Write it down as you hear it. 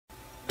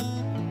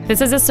This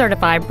is a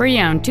certified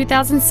pre-owned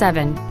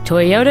 2007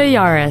 Toyota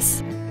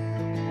Yaris.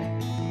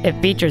 It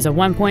features a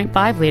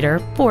 1.5-liter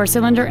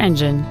four-cylinder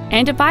engine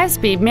and a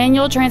 5-speed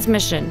manual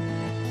transmission.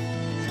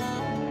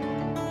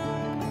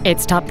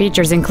 Its top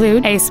features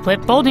include a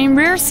split folding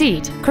rear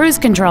seat, cruise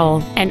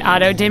control, an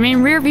auto-dimming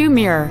rearview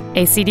mirror,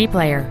 a CD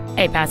player,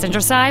 a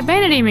passenger side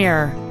vanity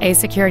mirror, a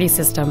security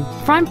system,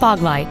 front fog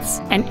lights,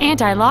 an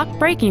anti-lock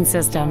braking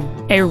system,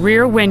 a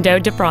rear window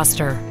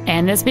defroster,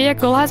 and this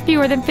vehicle has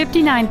fewer than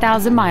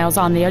 59,000 miles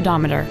on the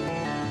odometer.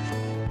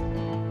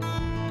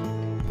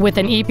 With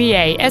an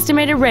EPA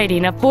estimated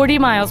rating of 40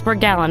 miles per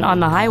gallon on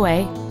the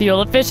highway,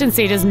 fuel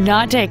efficiency does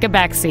not take a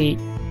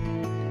backseat.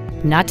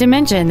 Not to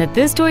mention that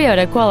this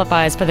Toyota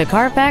qualifies for the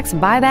Carfax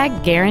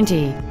buyback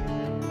guarantee.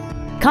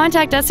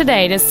 Contact us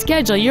today to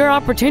schedule your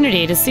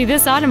opportunity to see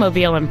this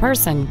automobile in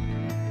person.